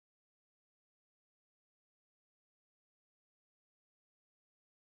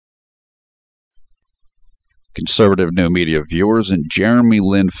Conservative New Media viewers and Jeremy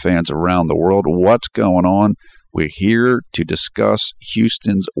Lin fans around the world, what's going on? We're here to discuss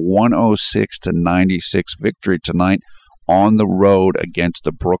Houston's 106-96 victory tonight on the road against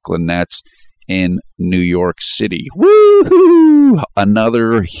the Brooklyn Nets in New York City. Woohoo!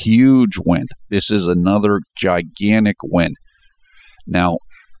 Another huge win. This is another gigantic win. Now,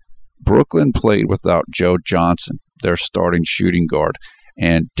 Brooklyn played without Joe Johnson, their starting shooting guard,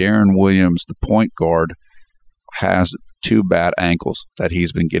 and Darren Williams, the point guard, has two bad ankles that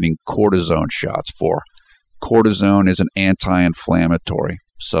he's been getting cortisone shots for. Cortisone is an anti-inflammatory.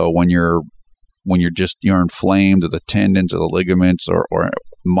 So when you're inflamed, or the tendons or the ligaments or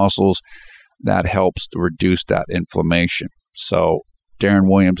muscles, that helps to reduce that inflammation. So Darren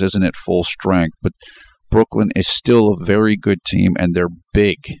Williams isn't at full strength, but Brooklyn is still a very good team, and they're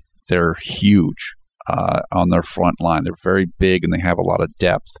big. They're huge on their front line. They're very big, and they have a lot of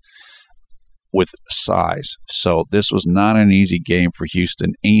depth with size. So this was not an easy game for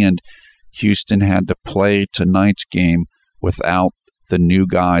Houston, and Houston had to play tonight's game without the new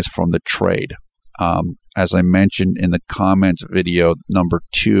guys from the trade. As I mentioned in the comments video number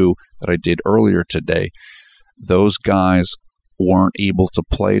 2 that I did earlier today, those guys weren't able to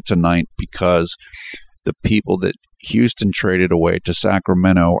play tonight because the people that Houston traded away to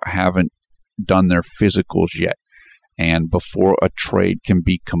Sacramento haven't done their physicals yet. And before a trade can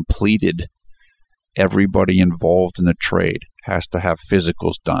be completed, everybody involved in the trade has to have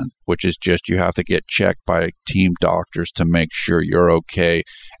physicals done, which is just you have to get checked by team doctors to make sure you're okay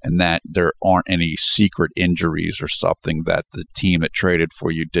and that there aren't any secret injuries or something that the team that traded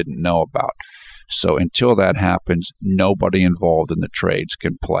for you didn't know about. So until that happens, nobody involved in the trades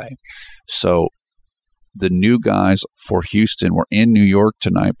can play. So the new guys for Houston were in New York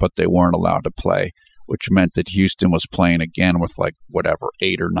tonight, but they weren't allowed to play, which meant that Houston was playing again with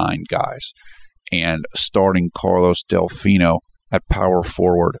 8 or 9 guys, and starting Carlos Delfino at power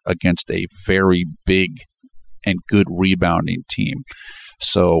forward against a very big and good rebounding team.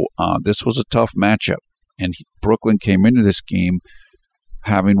 So this was a tough matchup, and Brooklyn came into this game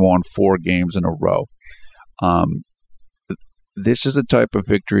having won 4 games in a row. This is a type of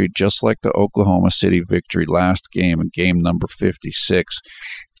victory, just like the Oklahoma City victory last game in game number 56.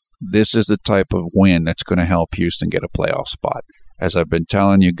 This is the type of win that's going to help Houston get a playoff spot. As I've been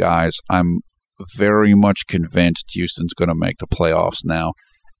telling you guys, I'm very much convinced Houston's going to make the playoffs now,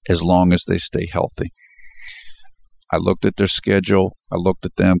 as long as they stay healthy. I looked at their schedule. I looked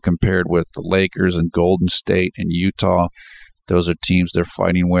at them compared with the Lakers and Golden State and Utah. Those are teams they're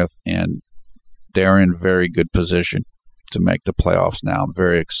fighting with, and they're in very good position to make the playoffs now. I'm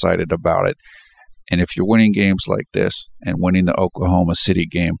very excited about it. And if you're winning games like this and winning the Oklahoma City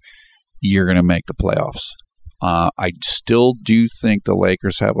game, you're going to make the playoffs. I still do think the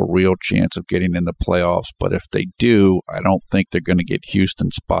Lakers have a real chance of getting in the playoffs, but if they do, I don't think they're going to get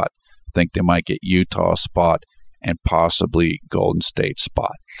Houston's spot. I think they might get Utah's spot and possibly Golden State's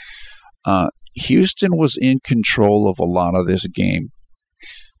spot. Houston was in control of a lot of this game,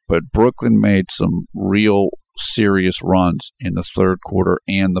 but Brooklyn made some real serious runs in the third quarter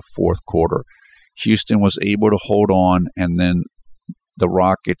and the fourth quarter. Houston was able to hold on, and then the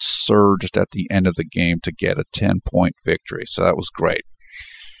Rockets surged at the end of the game to get a 10-point victory. So that was great.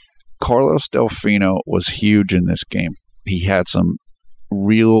 Carlos Delfino was huge in this game. He had some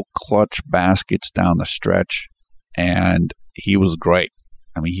real clutch baskets down the stretch, and he was great.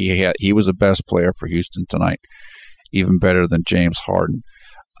 I mean, he was the best player for Houston tonight, even better than James Harden.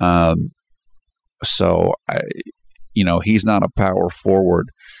 He's not a power forward,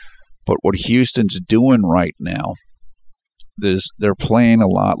 but what Houston's doing right now is they're playing a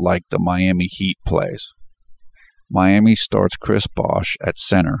lot like the Miami Heat plays. Miami starts Chris Bosh at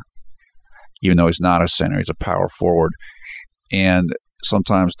center, even though he's not a center, he's a power forward. And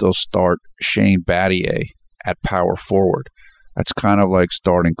sometimes they'll start Shane Battier at power forward. That's kind of like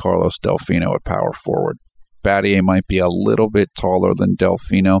starting Carlos Delfino at power forward. Battier might be a little bit taller than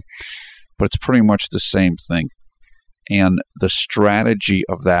Delfino, but it's pretty much the same thing. And the strategy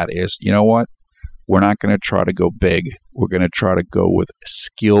of that is, you know what? We're not going to try to go big. We're going to try to go with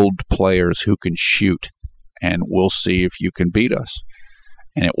skilled players who can shoot, and we'll see if you can beat us.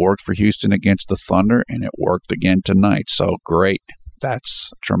 And it worked for Houston against the Thunder, and it worked again tonight. So great.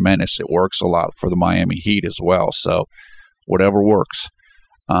 That's tremendous. It works a lot for the Miami Heat as well. So whatever works.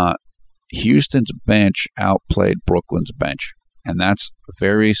 Houston's bench outplayed Brooklyn's bench, and that's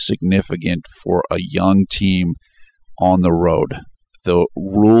very significant for a young team on the road. The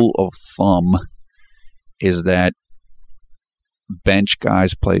rule of thumb is that bench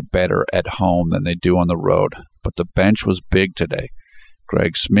guys play better at home than they do on the road, but the bench was big today.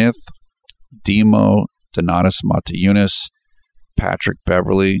 Greg Smith, Demo, Donatas Motiejunas, Patrick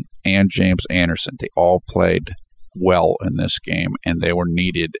Beverley, and James Anderson. They all played well in this game, and they were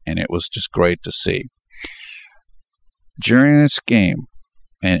needed, and it was just great to see. During this game,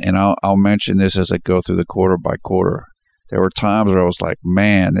 and I'll mention this as I go through the quarter by quarter, there were times where I was like,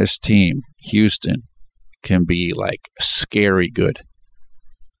 man, this team, Houston, can be like scary good.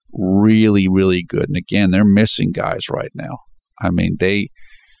 Really, really good. And again, they're missing guys right now. I mean,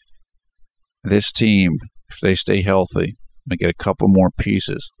 this team, if they stay healthy, they get a couple more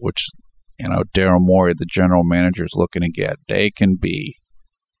pieces, which, Daryl Morey, the general manager, is looking to get. They can be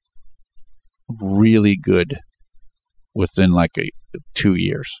really good within like 2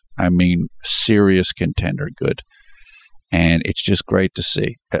 years. I mean, serious contender good. And it's just great to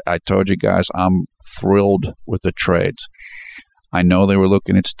see. I told you guys, I'm thrilled with the trades. I know they were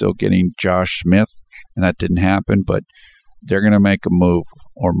looking at still getting Josh Smith, and that didn't happen, but they're going to make a move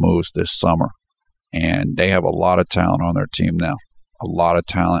or moves this summer. And they have a lot of talent on their team now. A lot of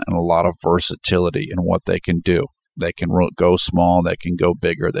talent and a lot of versatility in what they can do. They can go small. They can go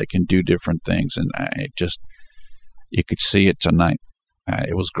bigger. They can do different things. And you could see it tonight.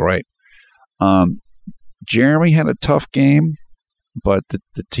 It was great. Jeremy had a tough game, but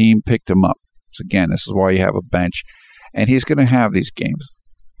the team picked him up. So again, this is why you have a bench. And he's going to have these games.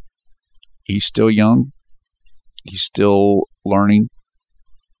 He's still young. He's still learning.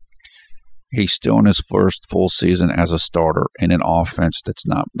 He's still in his first full season as a starter in an offense that's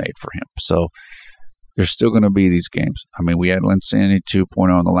not made for him. So there's still going to be these games. I mean, we had Linsanity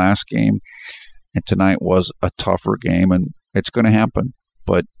 2.0 in the last game, and tonight was a tougher game, and it's going to happen.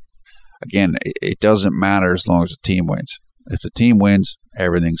 But again, it doesn't matter as long as the team wins. If the team wins,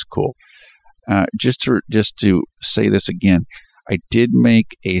 everything's cool. Just to say this again, I did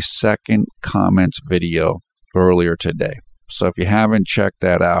make a second comments video earlier today. So if you haven't checked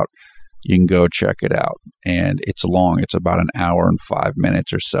that out, you can go check it out. And it's long. It's about an hour and 5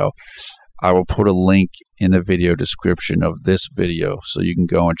 minutes or so. I will put a link in the video description of this video so you can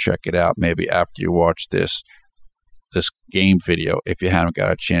go and check it out maybe after you watch this game video if you haven't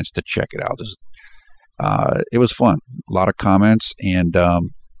got a chance to check it out. It was fun. A lot of comments, and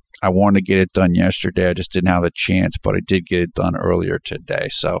I wanted to get it done yesterday. I just didn't have a chance, but I did get it done earlier today.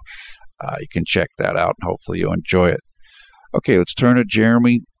 So you can check that out, and hopefully you'll enjoy it. Okay, let's turn to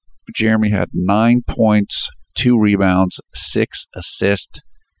Jeremy. Jeremy had 9 points, 2 rebounds, 6 assists.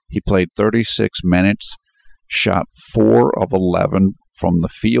 He played 36 minutes, shot 4 of 11 from the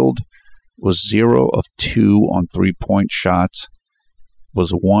field, was 0 of 2 on 3-point shots,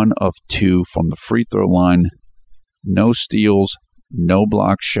 was 1 of 2 from the free throw line, no steals, no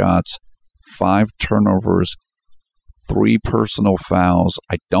block shots, 5 turnovers, 3 personal fouls.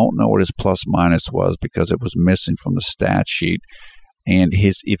 I don't know what his plus minus was because it was missing from the stat sheet. And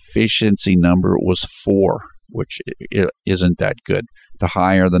his efficiency number was 4, which isn't that good. The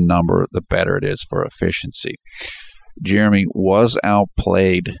higher the number, the better it is for efficiency. Jeremy was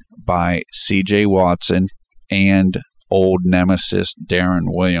outplayed by C.J. Watson and old nemesis Darren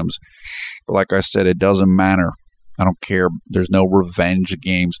Williams. But like I said, it doesn't matter. I don't care. There's no revenge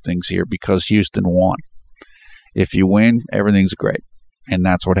games things here because Houston won. If you win, everything's great. And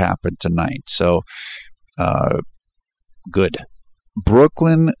that's what happened tonight. So, good.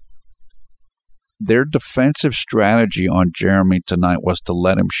 Brooklyn, their defensive strategy on Jeremy tonight was to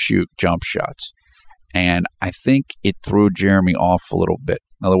let him shoot jump shots. And I think it threw Jeremy off a little bit.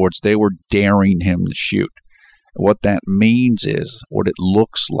 In other words, they were daring him to shoot. What that means is, what it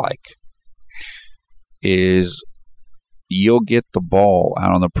looks like is you'll get the ball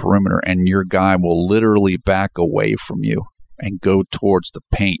out on the perimeter and your guy will literally back away from you and go towards the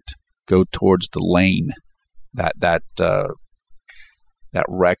paint, go towards the lane, that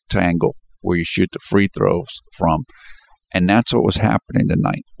rectangle where you shoot the free throws from. And that's what was happening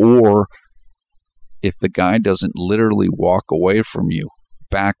tonight. Or if the guy doesn't literally walk away from you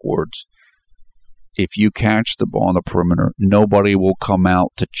backwards, if you catch the ball on the perimeter, nobody will come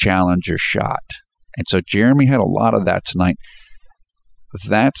out to challenge your shot. And so Jeremy had a lot of that tonight.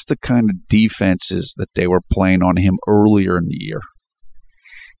 That's the kind of defenses that they were playing on him earlier in the year.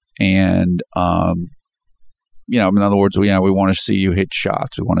 And, in other words, we want to see you hit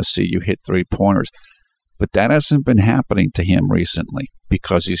shots. We want to see you hit three-pointers. But that hasn't been happening to him recently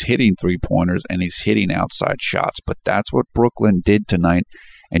because he's hitting three-pointers and he's hitting outside shots. But that's what Brooklyn did tonight.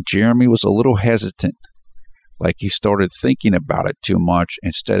 And Jeremy was a little hesitant. Like he started thinking about it too much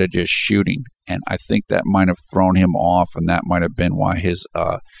instead of just shooting. And I think that might have thrown him off, and that might have been why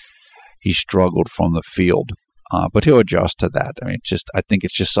he struggled from the field. But he'll adjust to that. I mean, I think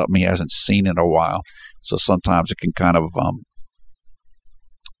it's just something he hasn't seen in a while. So sometimes it can kind of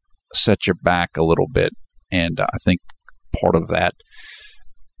set you back a little bit And I think part of that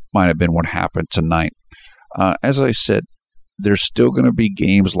might have been what happened tonight. As I said, there's still going to be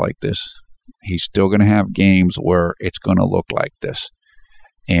games like this. He's still going to have games where it's going to look like this.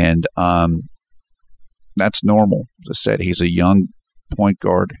 And that's normal. As I said, he's a young point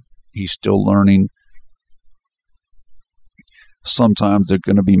guard. He's still learning. Sometimes there are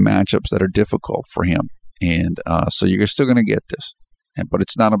going to be matchups that are difficult for him. And so you're still going to get this. But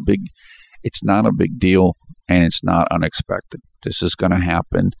it's not a big deal, and it's not unexpected. This is going to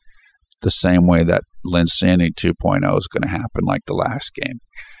happen the same way that Linsanity 2.0 is going to happen like the last game.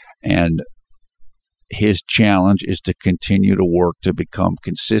 And his challenge is to continue to work to become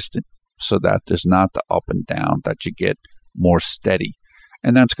consistent so that there's not the up and down, that you get more steady.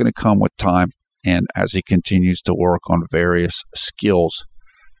 And that's going to come with time. And as he continues to work on various skills,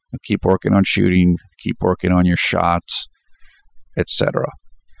 keep working on shooting, keep working on your shots, etc.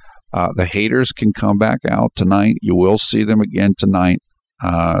 The haters can come back out tonight. You will see them again tonight.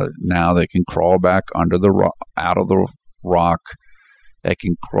 Now they can crawl back out of the rock. They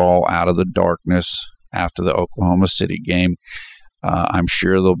can crawl out of the darkness after the Oklahoma City game. I'm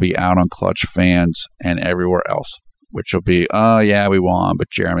sure they'll be out on Clutch Fans and everywhere else, which will be, oh, yeah, we won, but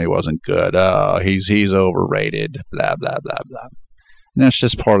Jeremy wasn't good. Oh, he's overrated, blah, blah, blah, blah. And that's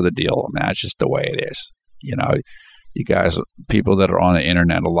just part of the deal. I mean, that's just the way it is. You know, you guys, people that are on the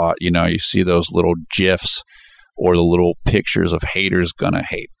internet a lot, you know, you see those little GIFs or the little pictures of haters gonna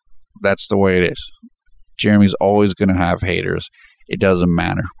hate. That's the way it is. Jeremy's always going to have haters. It doesn't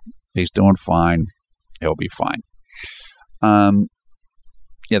matter. He's doing fine. He'll be fine.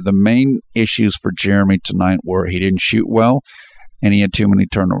 The main issues for Jeremy tonight were he didn't shoot well and he had too many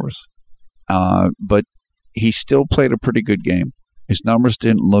turnovers. But he still played a pretty good game. His numbers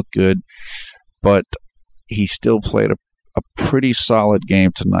didn't look good, but he still played a pretty solid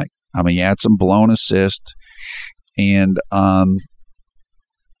game tonight. I mean, he had some blown assists, and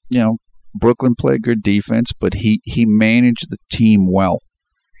Brooklyn played good defense, but he managed the team well.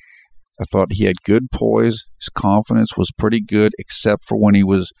 I thought he had good poise. His confidence was pretty good, except for when he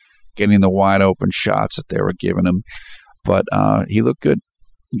was getting the wide open shots that they were giving him. But he looked good.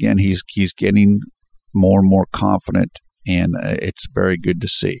 Again, he's getting more and more confident, and it's very good to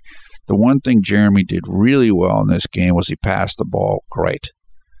see. The one thing Jeremy did really well in this game was he passed the ball great.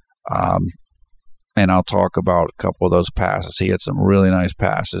 And I'll talk about a couple of those passes. He had some really nice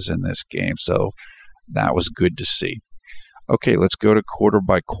passes in this game, so that was good to see. Okay, let's go to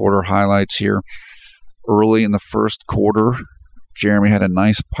quarter-by-quarter highlights here. Early in the first quarter, Jeremy had a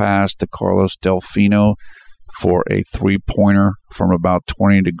nice pass to Carlos Delfino for a three-pointer from about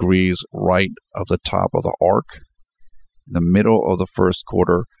 20 degrees right of the top of the arc. In the middle of the first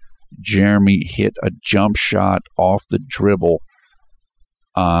quarter, Jeremy hit a jump shot off the dribble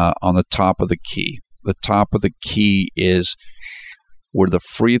on the top of the key. The top of the key is where the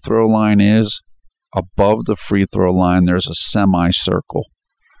free throw line is. Above the free throw line, there's a semicircle.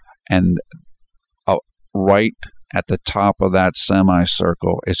 And right at the top of that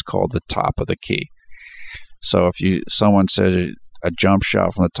semicircle is called the top of the key. So if someone says a jump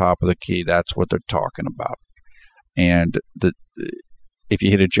shot from the top of the key, that's what they're talking about. And if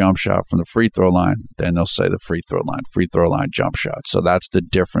you hit a jump shot from the free throw line, then they'll say the free throw line jump shot. So that's the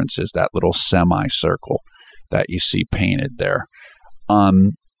difference, is that little semicircle that you see painted there.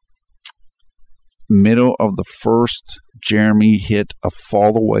 Middle of the first, Jeremy hit a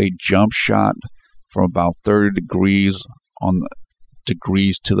fall-away jump shot from about 30 degrees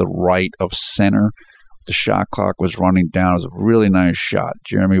to the right of center. The shot clock was running down. It was a really nice shot.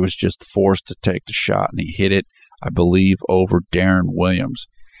 Jeremy was just forced to take the shot, and he hit it, I believe, over Darren Williams.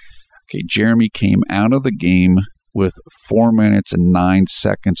 Okay, Jeremy came out of the game with 4 minutes and 9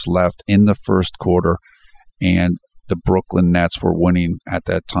 seconds left in the first quarter, and the Brooklyn Nets were winning at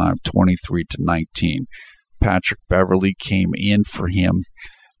that time 23-19. Patrick Beverley came in for him,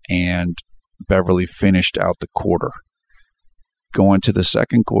 and Beverley finished out the quarter. Going to the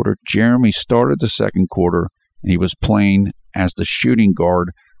second quarter, Jeremy started the second quarter, and he was playing as the shooting guard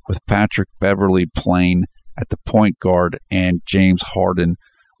with Patrick Beverley playing at the point guard, and James Harden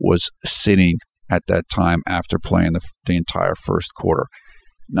was sitting at that time after playing the entire first quarter.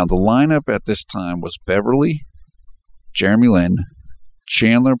 Now, the lineup at this time was Beverley, Jeremy Lin,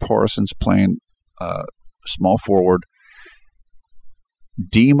 Chandler Parsons playing small forward,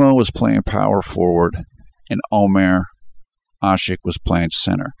 Demo was playing power forward, and Omer Asik was playing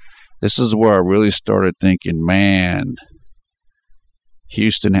center. This is where I really started thinking, man,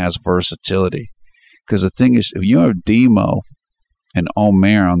 Houston has versatility. Because the thing is, if you have Demo and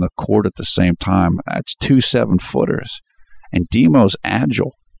Omer on the court at the same time, that's 2 7-footers. And Demo's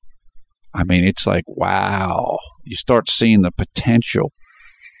agile. I mean, it's like, wow. You start seeing the potential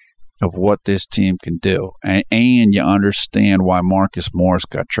of what this team can do. And you understand why Marcus Morris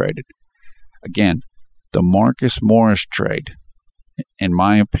got traded. Again, the Marcus Morris trade, in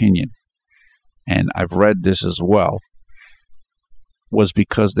my opinion, and I've read this as well, was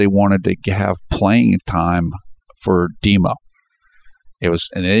because they wanted to have playing time for Demo. And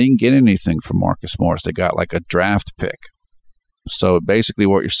they didn't get anything from Marcus Morris. They got like a draft pick. So basically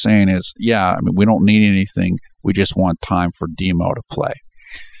what you're saying is, yeah, I mean, we don't need anything. We just want time for Demo to play.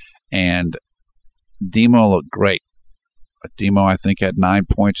 And Demo looked great. Demo, I think, had 9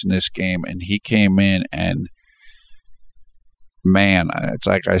 points in this game, and he came in and, man, it's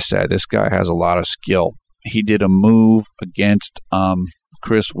like I said, this guy has a lot of skill. He did a move against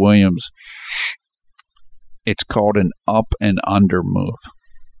Chris Williams. It's called an up and under move.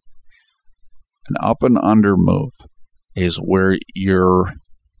 An up and under move is where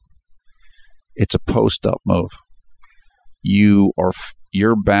it's a post up move.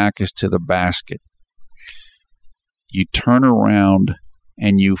 Your back is to the basket. You turn around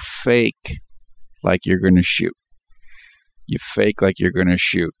and you fake like you're going to shoot. You fake like you're going to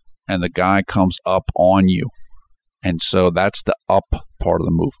shoot, and the guy comes up on you. And so that's the up part of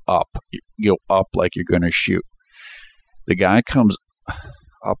the move, up. You go up like you're going to shoot. The guy comes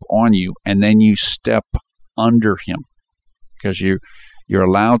up on you, and then you step under him because you're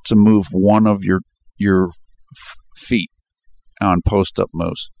allowed to move one of your feet on post-up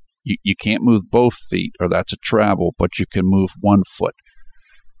moves. You can't move both feet, or that's a travel, but you can move one foot.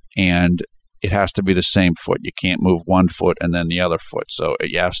 And it has to be the same foot. You can't move one foot and then the other foot. So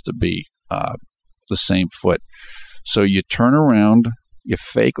it has to be the same foot. So you turn around, you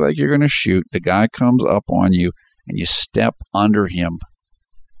fake like you're going to shoot. The guy comes up on you, and you step under him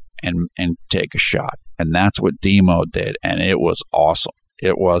and take a shot. And that's what Demo did, and it was awesome.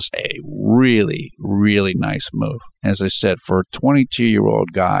 It was a really, really nice move. As I said, for a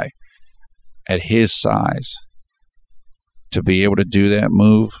 22-year-old guy at his size, to be able to do that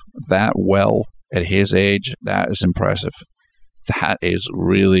move that well at his age, that is impressive. That is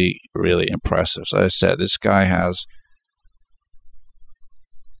really, really impressive. So as I said, this guy has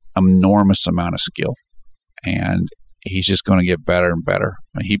an enormous amount of skill, and he's just going to get better and better.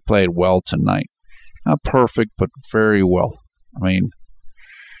 I mean, he played well tonight. Not perfect, but very well. I mean,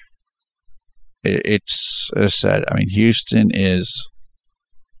 it's, as I said, I mean, Houston is,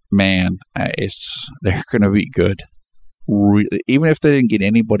 man, they're going to be good. Really, even if they didn't get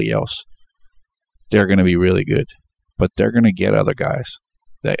anybody else, they're going to be really good. But they're going to get other guys.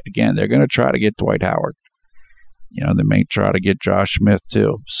 They're going to try to get Dwight Howard. You know, they may try to get Josh Smith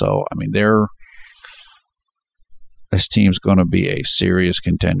too. So, I mean, this team's going to be a serious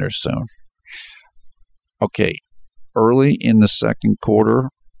contender soon. Okay, early in the second quarter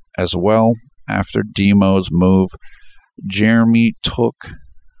as well, after Demo's move, Jeremy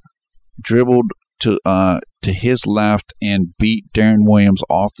dribbled to his left and beat Darren Williams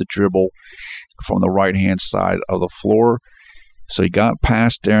off the dribble from the right-hand side of the floor. So he got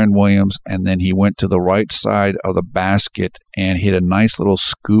past Darren Williams, and then he went to the right side of the basket and hit a nice little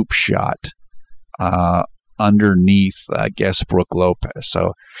scoop shot underneath, I guess, Brook Lopez.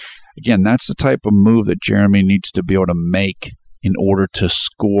 So, again, that's the type of move that Jeremy needs to be able to make in order to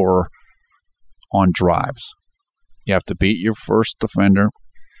score on drives. You have to beat your first defender,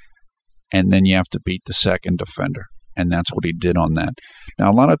 and then you have to beat the second defender. And that's what he did on that.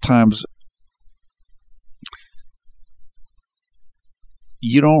 Now, a lot of times,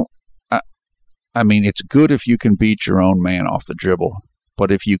 it's good if you can beat your own man off the dribble.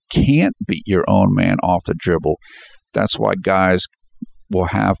 But if you can't beat your own man off the dribble, that's why guys will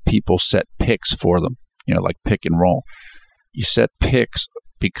have people set picks for them, like pick and roll. You set picks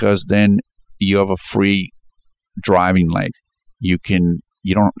because then you have a free driving leg. Your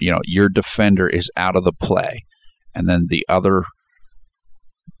defender is out of the play. And then the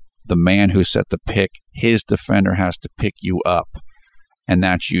man who set the pick, his defender has to pick you up. And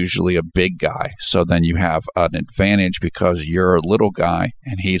that's usually a big guy. So then you have an advantage because you're a little guy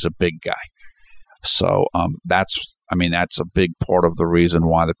and he's a big guy. So that's a big part of the reason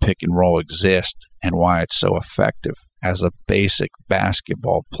why the pick and roll exists and why it's so effective as a basic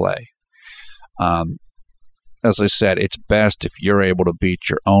basketball play. As I said, it's best if you're able to beat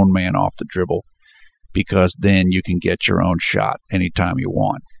your own man off the dribble because then you can get your own shot anytime you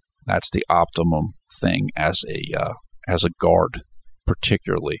want. That's the optimum thing as a guard,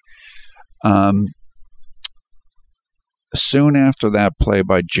 particularly. Soon after that play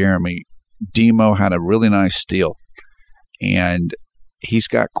by Jeremy, Demo had a really nice steal, and he's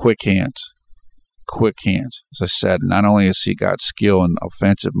got quick hands. quick hands. As I said, not only has he got skill and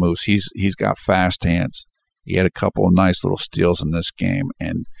offensive moves, he's got fast hands. He had a couple of nice little steals in this game.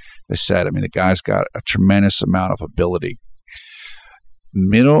 And as I said, I mean, the guy's got a tremendous amount of ability.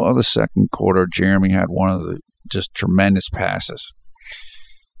 Middle of the second quarter, Jeremy had one of the just tremendous passes.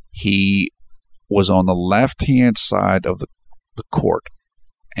 He was on the left-hand side of the court,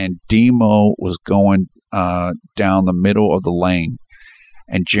 and Demo was going down the middle of the lane,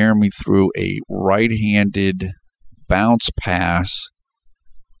 and Jeremy threw a right-handed bounce pass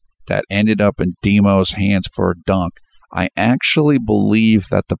that ended up in Demo's hands for a dunk. I actually believe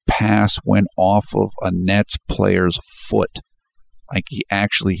that the pass went off of a Nets player's foot. Like he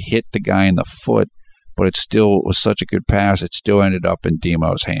actually hit the guy in the foot, but it still was such a good pass, it still ended up in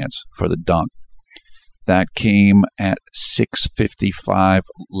Demo's hands for the dunk. That came at 6:55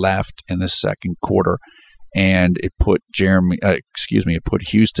 left in the second quarter, and it put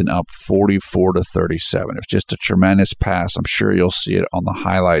Houston up 44-37. It was just a tremendous pass. I'm sure you'll see it on the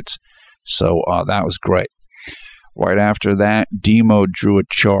highlights. So that was great. Right after that, Demo drew a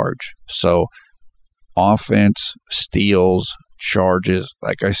charge. So offense, steals, charges.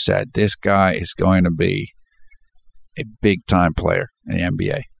 Like I said, this guy is going to be a big-time player in the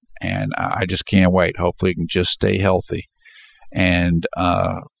NBA. And I just can't wait. Hopefully he can just stay healthy. And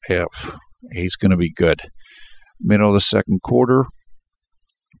he's going to be good. Middle of the second quarter,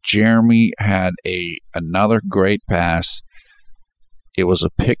 Jeremy had another great pass. It was a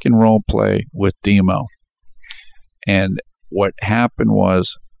pick-and-roll play with Demo. And what happened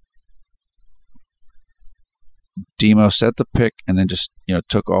was Demo set the pick and then just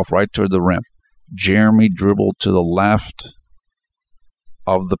took off right toward the rim. Jeremy dribbled to the left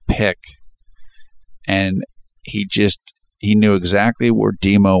of the pick, and he knew exactly where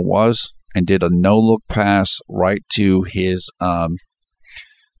Demo was and did a no-look pass right to his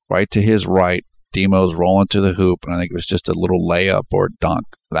right. Demo's rolling to the hoop, and I think it was just a little layup or dunk.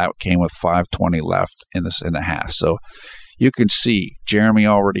 That came with 5:20 left in the half. So you can see Jeremy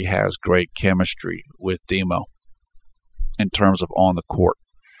already has great chemistry with Demo in terms of on the court.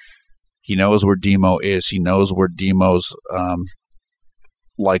 He knows where Demo is. He knows where Demo's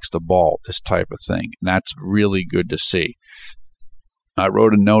likes the ball, this type of thing. And that's really good to see. I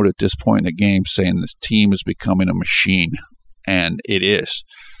wrote a note at this point in the game saying this team is becoming a machine, and it is.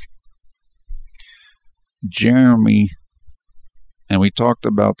 Jeremy, and we talked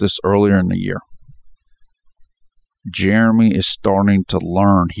about this earlier in the year, Jeremy is starting to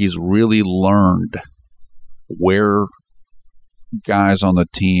learn. He's really learned where guys on the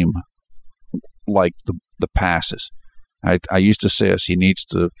team like the passes. I used to say this, he needs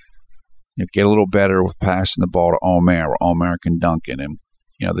to get a little better with passing the ball to Omer, where Omer can dunk it, and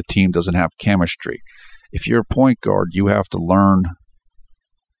the team doesn't have chemistry. If you're a point guard, you have to learn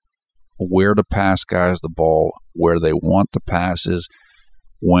where to pass guys the ball, where they want the passes,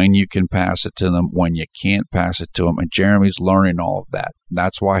 when you can pass it to them, when you can't pass it to them, and Jeremy's learning all of that.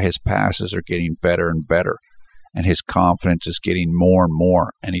 That's why his passes are getting better and better, and his confidence is getting more and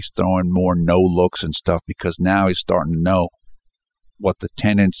more, and he's throwing more no-looks and stuff because now he's starting to know what the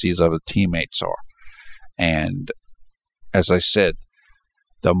tendencies of the teammates are. And as I said,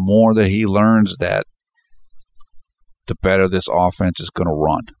 the more that he learns that, the better this offense is going to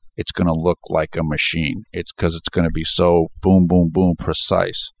run. It's going to look like a machine. It's because it's going to be so boom, boom, boom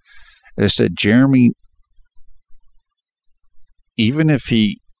precise. As I said, Jeremy, even if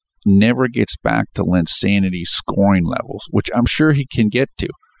he never gets back to Linsanity scoring levels, which I'm sure he can get to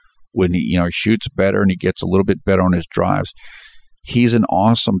when he shoots better and he gets a little bit better on his drives, he's an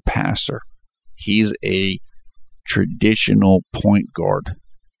awesome passer. He's a traditional point guard.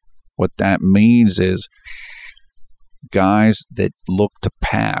 What that means is guys that look to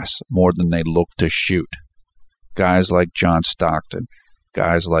pass more than they look to shoot. Guys like John Stockton,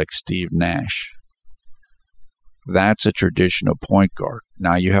 guys like Steve Nash. That's a traditional point guard.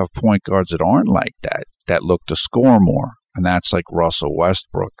 Now you have point guards that aren't like that look to score more, and that's like Russell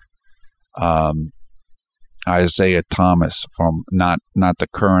Westbrook, Isaiah Thomas from not the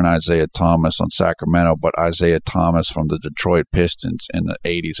current Isaiah Thomas on Sacramento, but Isaiah Thomas from the Detroit Pistons in the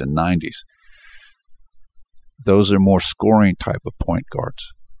 80s and 90s. Those are more scoring type of point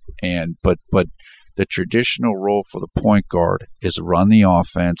guards. But the traditional role for the point guard is run the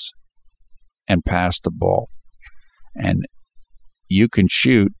offense and pass the ball. And you can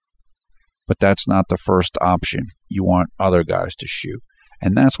shoot, but that's not the first option. You want other guys to shoot.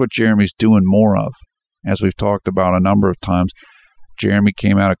 And that's what Jeremy's doing more of. As we've talked about a number of times, Jeremy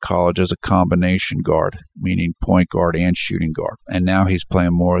came out of college as a combination guard, meaning point guard and shooting guard. And now he's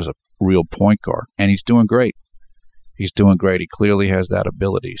playing more as a real point guard. And he's doing great. He's doing great. He clearly has that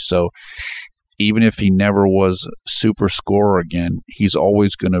ability. So even if he never was super scorer again, he's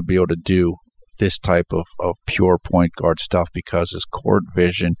always going to be able to do this type of pure point guard stuff because his court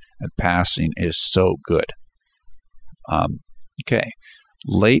vision and passing is so good. Okay.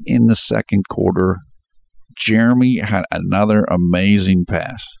 Late in the second quarter, Jeremy had another amazing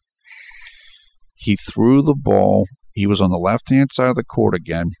pass. He threw the ball. He was on the left-hand side of the court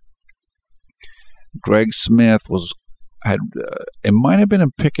again. Greg Smith it might have been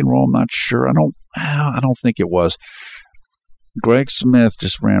a pick and roll. I'm not sure. I don't think it was. Greg Smith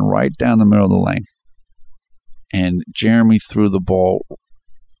just ran right down the middle of the lane. And Jeremy threw the ball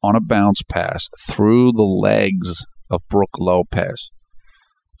on a bounce pass through the legs of Brook Lopez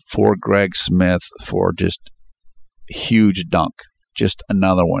for Greg Smith for just huge dunk. Just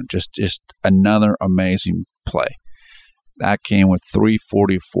another one. Just another amazing play. That came with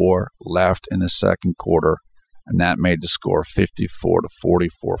 3:44 left in the second quarter, and that made the score 54-44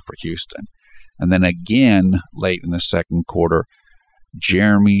 for Houston. And then again, late in the second quarter,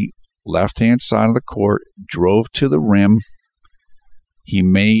 Jeremy, left-hand side of the court, drove to the rim. He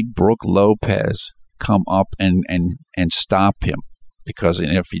made Brook Lopez come up and stop him, because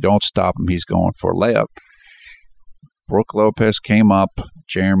if you don't stop him, he's going for a layup. Brook Lopez came up.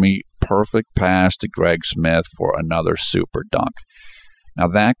 Jeremy, perfect pass to Greg Smith for another super dunk. Now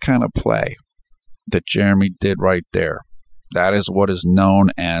that kind of play that Jeremy did right there, that is what is known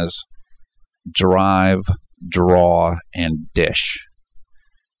as drive, draw, and dish.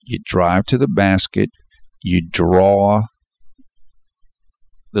 You drive to the basket, you draw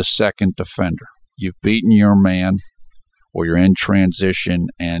the second defender. You've beaten your man, or you're in transition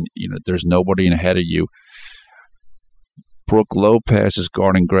and there's nobody ahead of you. Brook Lopez is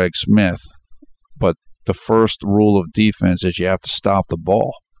guarding Greg Smith, but the first rule of defense is you have to stop the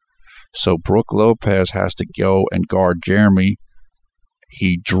ball. So Brook Lopez has to go and guard Jeremy.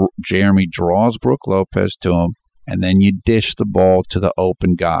 Jeremy draws Brook Lopez to him, and then you dish the ball to the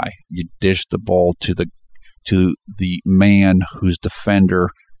open guy. You dish the ball to the man whose defender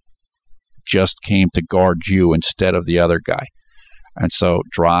just came to guard you instead of the other guy. And so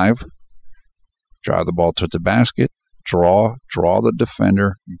drive the ball towards the basket, draw the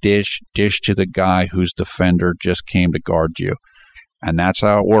defender, dish to the guy whose defender just came to guard you. And that's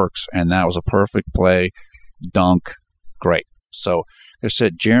how it works. And that was a perfect play, dunk, great. So, like I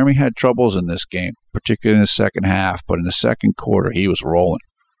said, Jeremy had troubles in this game, particularly in the second half, but in the second quarter, he was rolling,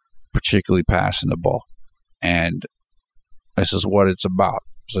 particularly passing the ball. And this is what it's about.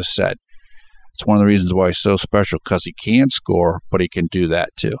 As I said, it's one of the reasons why he's so special, because he can score, but he can do that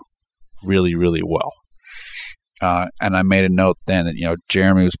too really, really well. And I made a note then that,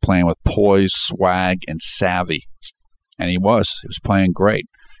 Jeremy was playing with poise, swag, and savvy. And he was playing great.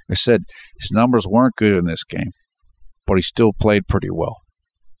 I said his numbers weren't good in this game, but he still played pretty well,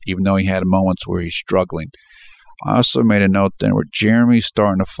 even though he had moments where he's struggling. I also made a note then where Jeremy's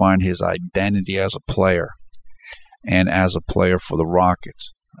starting to find his identity as a player and as a player for the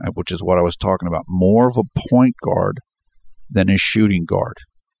Rockets, which is what I was talking about. More of a point guard than a shooting guard.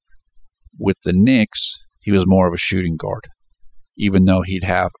 With the Knicks, he was more of a shooting guard, even though he'd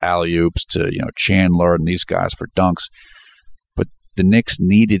have alley-oops to Chandler and these guys for dunks. But the Knicks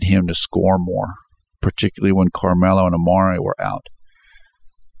needed him to score more, particularly when Carmelo and Amari were out.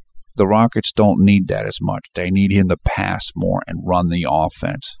 The Rockets don't need that as much. They need him to pass more and run the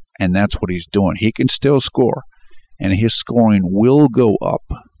offense, and that's what he's doing. He can still score, and his scoring will go up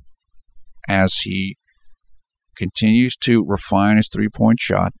as he continues to refine his three-point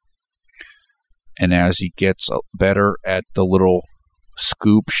shot, and as he gets better at the little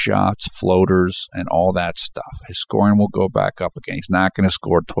scoop shots, floaters, and all that stuff. His scoring will go back up again. He's not going to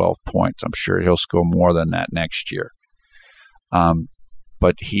score 12 points. I'm sure he'll score more than that next year.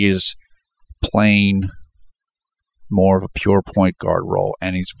 But he is playing more of a pure point guard role,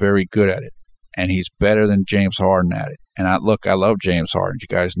 and he's very good at it. And he's better than James Harden at it. And I love James Harden, you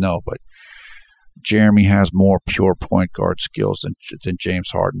guys know, but Jeremy has more pure point guard skills than James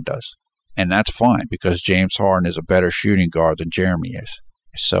Harden does. And that's fine, because James Harden is a better shooting guard than Jeremy is.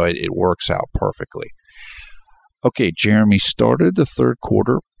 So it works out perfectly. Okay, Jeremy started the third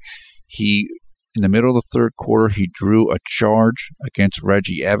quarter. In the middle of the third quarter, he drew a charge against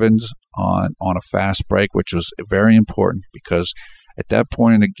Reggie Evans on a fast break, which was very important because at that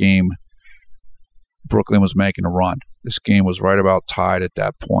point in the game, Brooklyn was making a run. This game was right about tied at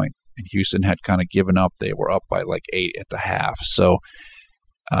that point, and Houston had kind of given up. They were up by like 8 at the half. So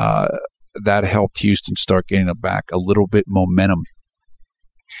that helped Houston start getting back a little bit momentum.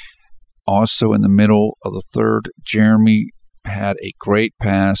 Also in the middle of the third, Jeremy had a great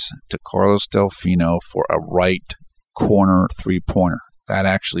pass to Carlos Delfino for a right corner three-pointer. That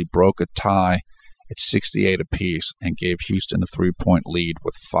actually broke a tie at 68 apiece and gave Houston a 3-point lead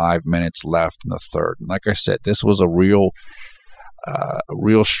with 5 minutes left in the third. And like I said, this was a real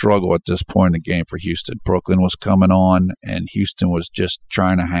struggle at this point in the game for Houston. Brooklyn was coming on, and Houston was just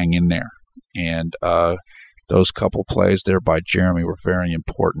trying to hang in there. And those couple plays there by Jeremy were very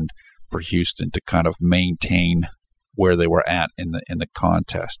important for Houston to kind of maintain where they were at in the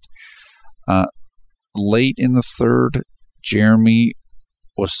contest. Late in the third, Jeremy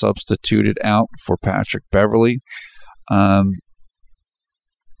was substituted out for Patrick Beverley. I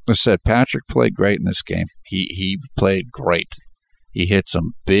said Patrick played great in this game. He played great. He hit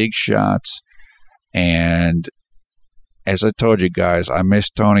some big shots, and as I told you guys, I miss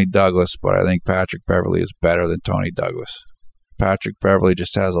Tony Douglas, but I think Patrick Beverley is better than Tony Douglas. Patrick Beverley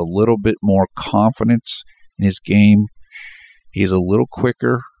just has a little bit more confidence in his game. He's a little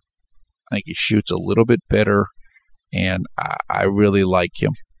quicker. I think he shoots a little bit better, and I really like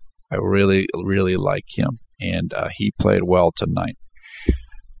him. I really, really like him, and he played well tonight.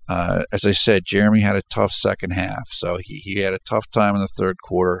 As I said, Jeremy had a tough second half, so he had a tough time in the third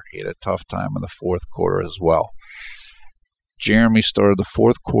quarter. He had a tough time in the fourth quarter as well. Jeremy started the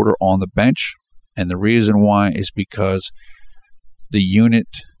fourth quarter on the bench, and the reason why is because the unit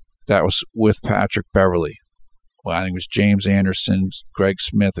that was with Patrick Beverley, well, I think it was James Anderson, Greg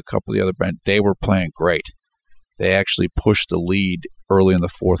Smith, a couple of the other bench, they were playing great. They actually pushed the lead early in the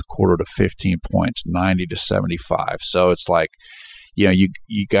fourth quarter to 15 points, 90-75. So it's like,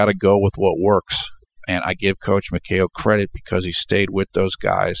 you got to go with what works. And I give Coach McHale credit because he stayed with those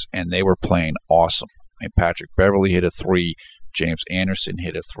guys, and they were playing awesome. I mean, Patrick Beverley hit a 3, James Anderson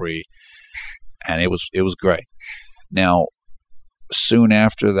hit a 3, and it was great. Now, soon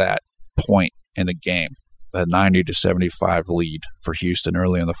after that point in the game, the 90-75 lead for Houston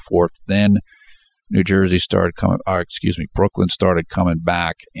early in the fourth, then Brooklyn started coming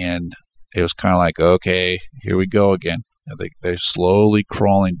back, and it was kind of like, okay, here we go again. They're slowly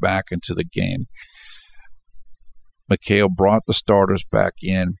crawling back into the game. McHale brought the starters back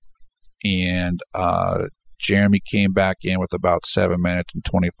in, and Jeremy came back in with about 7 minutes and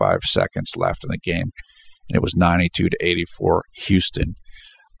 25 seconds left in the game, and it was 92-84 Houston.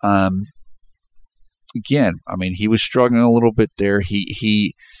 Again, I mean, he was struggling a little bit there.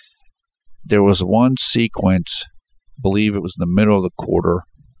 There was one sequence, I believe it was in the middle of the quarter.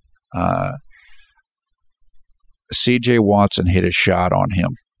 C.J. Watson hit a shot on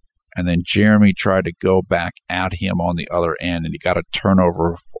him, and then Jeremy tried to go back at him on the other end, and he got a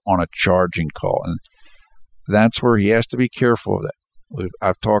turnover on a charging call. And that's where he has to be careful of that.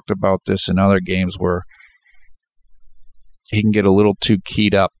 I've talked about this in other games where he can get a little too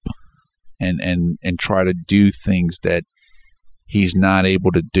keyed up and try to do things that he's not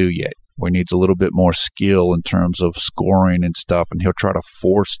able to do yet, where he needs a little bit more skill in terms of scoring and stuff, and he'll try to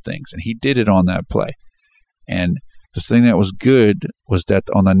force things. And he did it on that play. And the thing that was good was that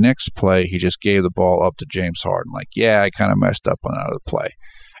on the next play, he just gave the ball up to James Harden. Like, yeah, I kind of messed up on that other play.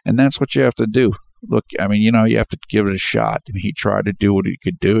 And that's what you have to do. Look, I mean, you have to give it a shot. I mean, he tried to do what he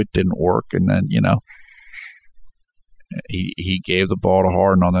could do. It didn't work. And then, he gave the ball to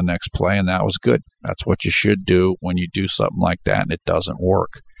Harden on the next play, and that was good. That's what you should do when you do something like that and it doesn't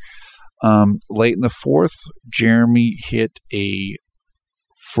work. Late in the fourth, Jeremy hit a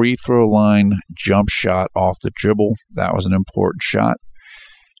free throw line jump shot off the dribble. That was an important shot.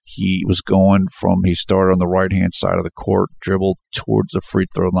 He started on the right-hand side of the court, dribbled towards the free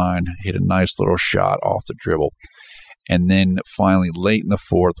throw line, hit a nice little shot off the dribble. And then finally, late in the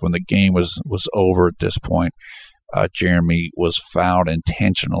fourth, when the game was over at this point, Jeremy was fouled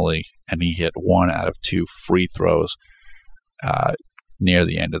intentionally, and he hit 1 out of 2 free throws near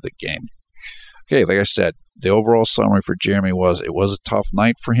the end of the game. Okay, like I said, the overall summary for Jeremy was it was a tough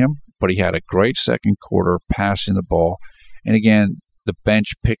night for him, but he had a great second quarter passing the ball. And again, the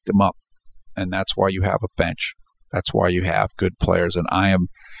bench picked him up, and that's why you have a bench. That's why you have good players, and I am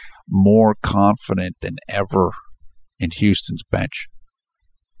more confident than ever in Houston's bench.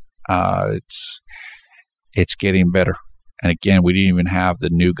 It's getting better. And again, we didn't even have the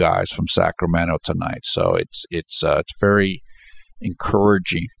new guys from Sacramento tonight, so it's very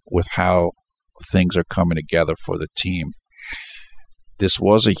encouraging with how things are coming together for the team. This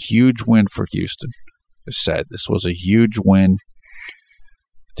was a huge win for Houston. As said, this was a huge win.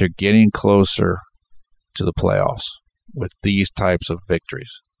 They're getting closer to the playoffs with these types of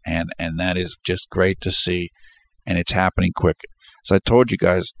victories, and that is just great to see, and it's happening quick. As I told you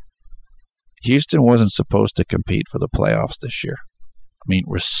guys, Houston wasn't supposed to compete for the playoffs this year. I mean,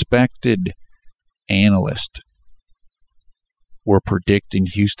 respected analysts were predicting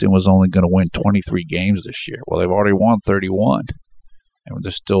Houston was only going to win 23 games this year. Well, they've already won 31. And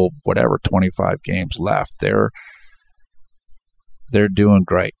there's still, 25 games left. They're doing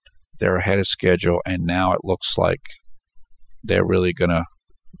great. They're ahead of schedule, and now it looks like they're really going to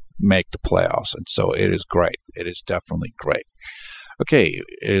make the playoffs. And so it is great. It is definitely great. Okay,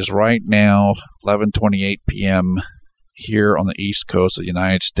 it is right now 11:28 p.m. here on the East Coast of the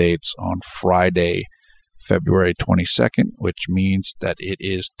United States on Friday, February 22nd, which means that it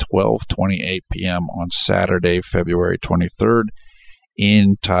is 12:28 p.m. on Saturday, February 23rd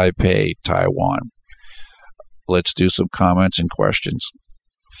in Taipei, Taiwan. Let's do some comments and questions.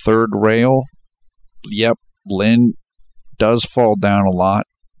 Third rail, yep, Lin does fall down a lot,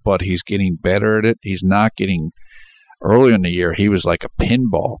 but he's getting better at it. He's not getting... Earlier in the year, he was like a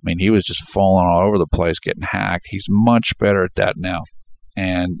pinball. I mean, he was just falling all over the place, getting hacked. He's much better at that now.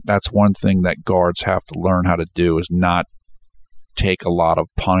 And that's one thing that guards have to learn how to do, is not take a lot of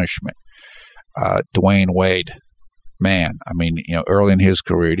punishment. Dwayne Wade, man, I mean, early in his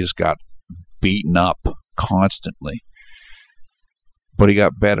career, he just got beaten up constantly. But he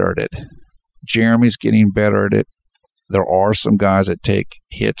got better at it. Jeremy's getting better at it. There are some guys that take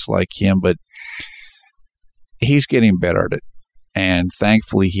hits like him, but he's getting better at it. And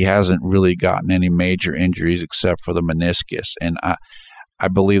thankfully, he hasn't really gotten any major injuries except for the meniscus. And I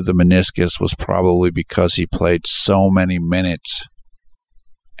believe the meniscus was probably because he played so many minutes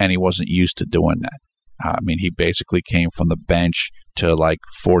and he wasn't used to doing that. I mean, he basically came from the bench to like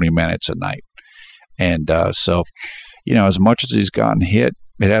 40 minutes a night. And so, as much as he's gotten hit,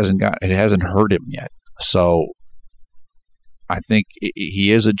 it hasn't hurt him yet. So I think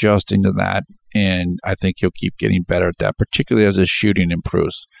he is adjusting to that. And I think he'll keep getting better at that, particularly as his shooting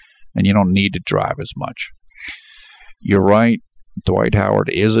improves. And you don't need to drive as much. You're right. Dwight Howard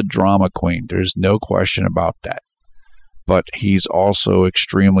is a drama queen. There's no question about that. But he's also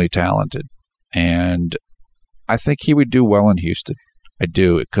extremely talented. And I think he would do well in Houston. I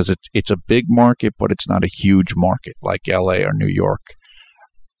do, because it's a big market, but it's not a huge market like L.A. or New York.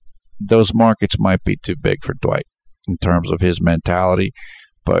 Those markets might be too big for Dwight in terms of his mentality.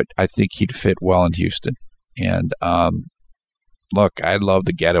 But I think he'd fit well in Houston. And look, I'd love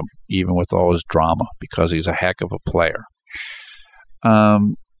to get him, even with all his drama, because he's a heck of a player.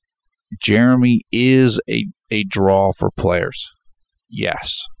 Jeremy is a draw for players.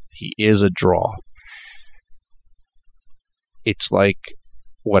 Yes, he is a draw. It's like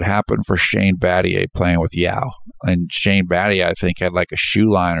what happened for Shane Battier playing with Yao. And Shane Battier, I think, had like a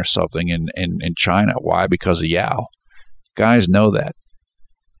shoe line or something in China. Why? Because of Yao. Guys know that.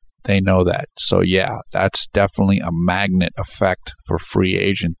 They know that. So, yeah, that's definitely a magnet effect for free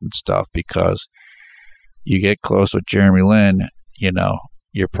agents and stuff, because you get close with Jeremy Lin,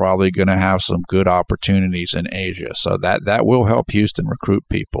 you're probably going to have some good opportunities in Asia. So that will help Houston recruit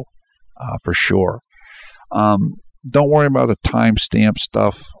people for sure. Don't worry about the timestamp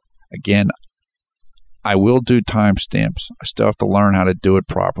stuff. Again, I will do timestamps. I still have to learn how to do it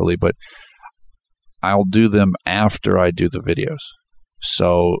properly, but I'll do them after I do the videos.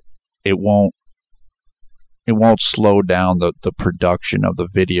 So it won't slow down the production of the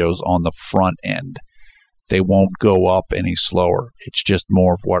videos on the front end. They won't go up any slower. It's just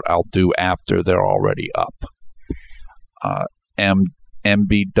more of what I'll do after they're already up.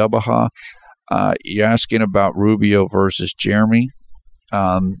 MB Dubaha, you're asking about Rubio versus Jeremy.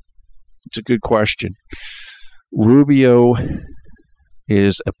 It's a good question. Rubio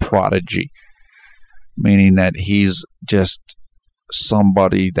is a prodigy, meaning that he's just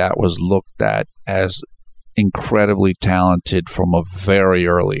somebody that was looked at as incredibly talented from a very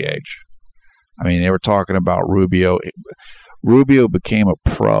early age. I mean, they were talking about Rubio. Rubio became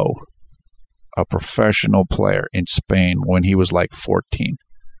a professional player in Spain when he was like 14.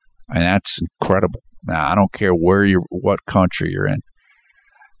 And that's incredible. Now, I don't care what country you're in.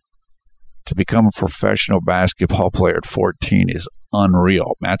 To become a professional basketball player at 14 is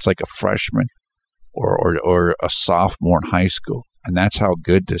unreal. That's like a freshman or a sophomore in high school. And that's how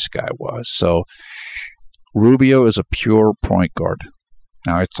good this guy was. So Rubio is a pure point guard.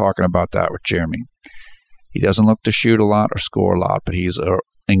 Now, I was talking about that with Jeremy. He doesn't look to shoot a lot or score a lot, but he's an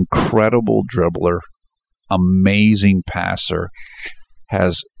incredible dribbler, amazing passer,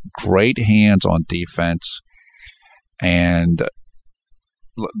 has great hands on defense. And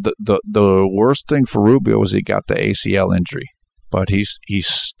the worst thing for Rubio was he got the ACL injury, but he's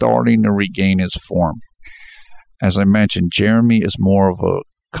starting to regain his form. As I mentioned, Jeremy is more of a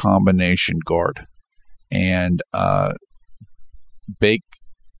combination guard, and Bake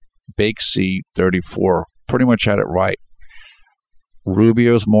C34 pretty much had it right.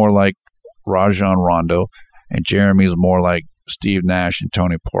 Rubio's more like Rajon Rondo, and Jeremy's more like Steve Nash and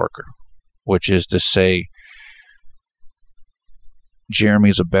Tony Parker, which is to say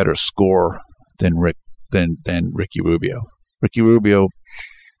Jeremy's a better scorer than Ricky Rubio. Ricky Rubio,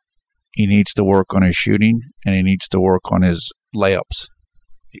 he needs to work on his shooting and he needs to work on his layups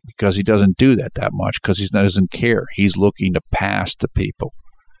because he doesn't do that much because he doesn't care. He's looking to pass to people.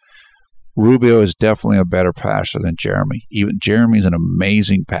 Rubio is definitely a better passer than Jeremy. Even Jeremy's an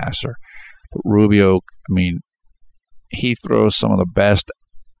amazing passer. But Rubio, I mean, he throws some of the best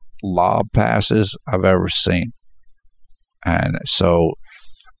lob passes I've ever seen. And so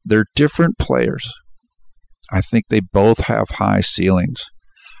they're different players. I think they both have high ceilings.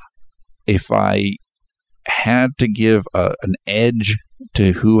 If I had to give an edge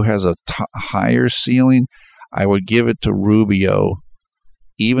to who has a higher ceiling, I would give it to Rubio,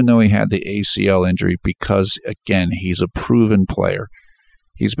 even though he had the ACL injury, because, again, he's a proven player.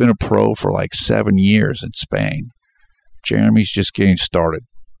 He's been a pro for like 7 years in Spain. Jeremy's just getting started.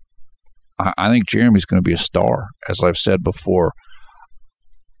 I think Jeremy's going to be a star. As I've said before,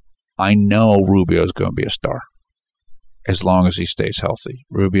 I know Rubio's going to be a star as long as he stays healthy.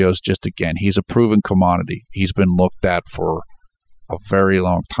 Rubio's just, again, he's a proven commodity. He's been looked at for a very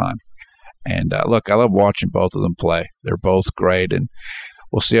long time. And look, I love watching both of them play. They're both great, and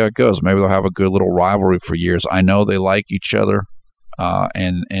we'll see how it goes. Maybe they'll have a good little rivalry for years. I know they like each other. I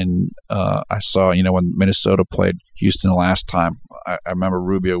saw, when Minnesota played Houston the last time, I remember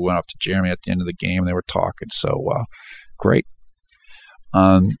Rubio went up to Jeremy at the end of the game and they were talking. So, great.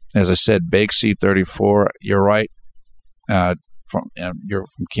 As I said, Bake C34, you're right. You're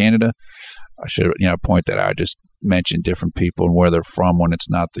from Canada. I should, point that out. I just mentioned different people and where they're from when it's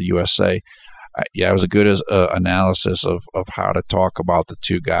not the USA. It was a good analysis of how to talk about the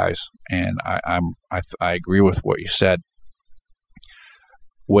two guys, and I agree with what you said.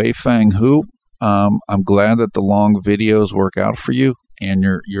 Wei Fang Hu, I'm glad that the long videos work out for you and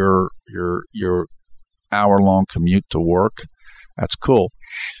your hour-long commute to work. That's cool.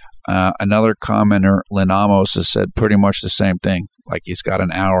 Another commenter, Lin Amos, has said pretty much the same thing. Like he's got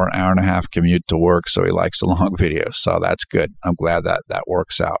an hour and a half commute to work, so he likes the long videos. So that's good. I'm glad that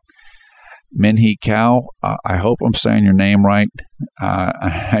works out. Minhee Kao, I hope I'm saying your name right.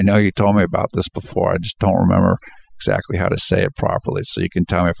 I know you told me about this before. I just don't remember exactly how to say it properly, so you can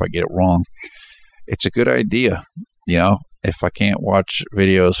tell me if I get it wrong. It's a good idea. If I can't watch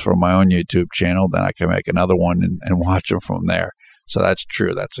videos from my own YouTube channel, then I can make another one and watch them from there. So that's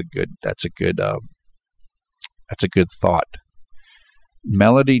true. That's a good thought.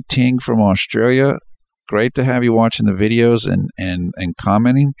 Melody Ting from Australia, great to have you watching the videos and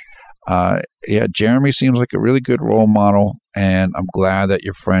commenting. Jeremy seems like a really good role model, and I'm glad that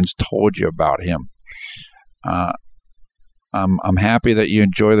your friends told you about him. I'm happy that you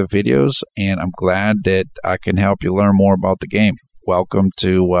enjoy the videos, and I'm glad that I can help you learn more about the game. Welcome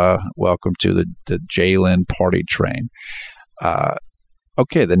to the J-Lin party train.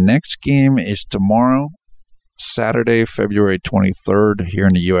 Okay, the next game is tomorrow, Saturday, February 23rd, here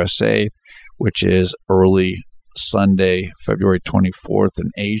in the USA, which is early Sunday, February 24th in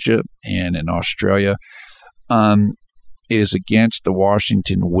Asia and in Australia. It is against the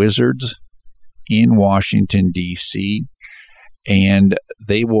Washington Wizards in Washington, D.C., and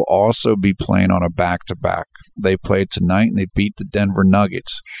they will also be playing on a back-to-back. They played tonight, and they beat the Denver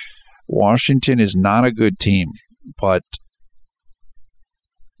Nuggets. Washington is not a good team, but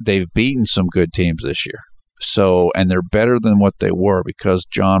they've beaten some good teams this year. So, and they're better than what they were because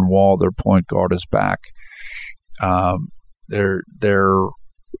John Wall, their point guard, is back. They're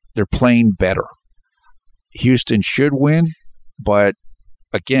playing better. Houston should win, but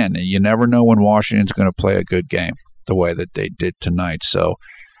again, you never know when Washington's going to play a good game the way that they did tonight. So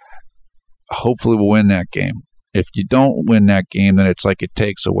hopefully we'll win that game. If you don't win that game, then it's like it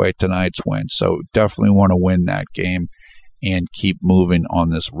takes away tonight's win. So definitely want to win that game and keep moving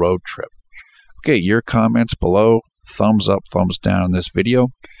on this road trip. Okay, your comments below, thumbs up, thumbs down on this video.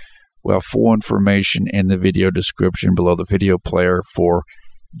 We'll have full information in the video description below the video player for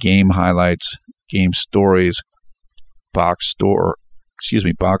game highlights, game stories, box score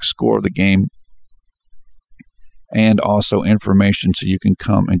of the game, and also information so you can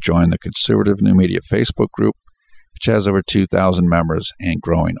come and join the Conservative New Media Facebook group, which has over 2,000 members and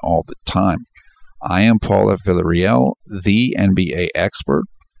growing all the time. I am Paul F. Villarreal, the NBA expert.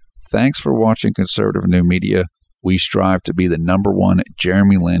 Thanks for watching Conservative New Media. We strive to be the #1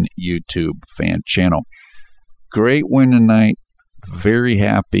 Jeremy Lin YouTube fan channel. Great win tonight. Very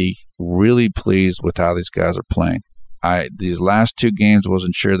happy. Really pleased with how these guys are playing. These last two games,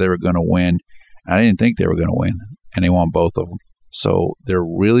 wasn't sure they were going to win. I didn't think they were going to win, and they won both of them. So they're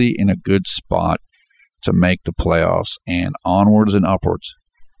really in a good spot to make the playoffs and onwards and upwards.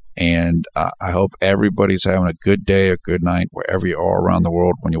 And I hope everybody's having a good day, a good night, wherever you are around the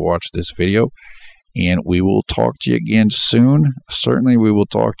world when you watch this video. And we will talk to you again soon. Certainly, we will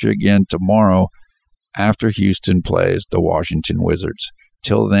talk to you again tomorrow after Houston plays the Washington Wizards.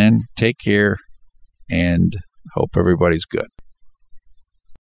 Till then, take care and hope everybody's good.